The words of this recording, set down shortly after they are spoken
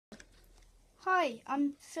Hi,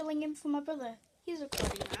 I'm filling in for my brother. He's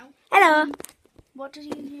recording now. Hello. What does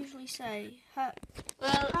he usually say? Hi,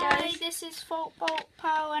 Guys, this is Football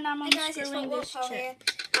Pow and I'm unscrewing this chip. here.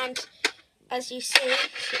 And as you see,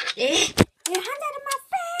 your hand out of my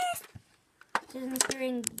face. So I'm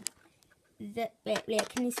unscrewing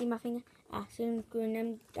can you see my finger? So I'm unscrewing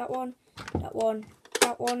them. That one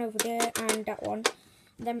over there, and that one.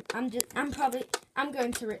 Then I'm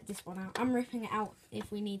going to rip this one out. I'm ripping it out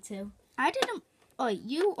if we need to. I didn't. Oh,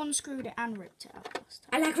 you unscrewed it and ripped it out last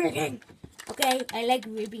time. I like ripping. Okay, I like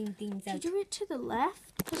ripping things out. Did you rip to the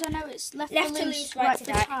left? Because I know it's left Left to to loose, loose, right to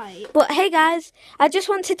to tight. tight. But hey guys, I just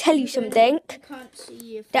want to tell you something. I can't see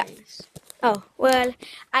your face. Oh, well,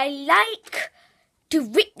 I like to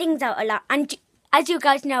rip things out a lot. And as you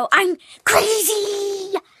guys know, I'm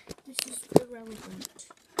crazy. This is irrelevant.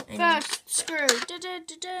 First screw.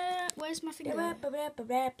 Da-da-da-da. Where's my finger? No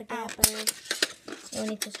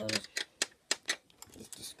need to show this. It's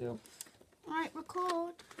the screw. Alright,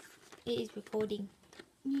 record. It is recording.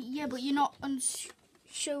 Yeah, but you're not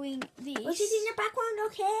showing this. Which is in the background,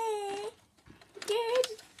 okay? Good.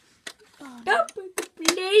 Oh, Stop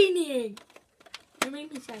complaining. You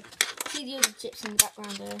make me sad. See the other chips in the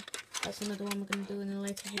background there. That's another one we're going to do in a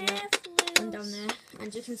later video. One down there.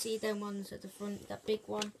 And you can see them ones at the front, that big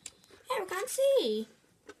one. Hey, we can't see.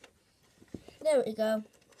 There we go.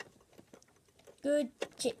 Good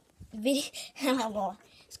chip video.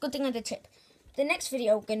 It's a good thing I did chip. The next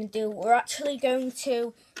video we're going to do, we're actually going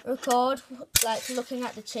to record, like, looking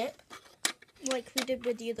at the chip. Like we did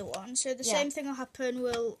with the other one. So the same thing will happen,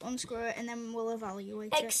 we'll unscrew it and then we'll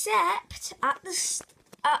evaluate it. Except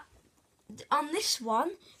on this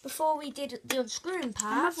one, before we did the unscrewing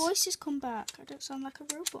part, and my voice has come back. I don't sound like a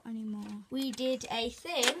robot anymore. we did a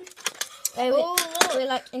thing. We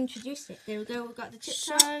like introduced it. There we go. We've got the chip.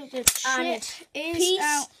 So out. the chip is peace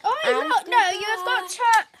out. Oh and no! You've got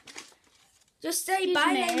to. Just say Excuse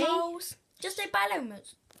bye, me. lamos. Just say bye,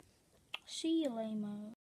 lamos. See you, lamo.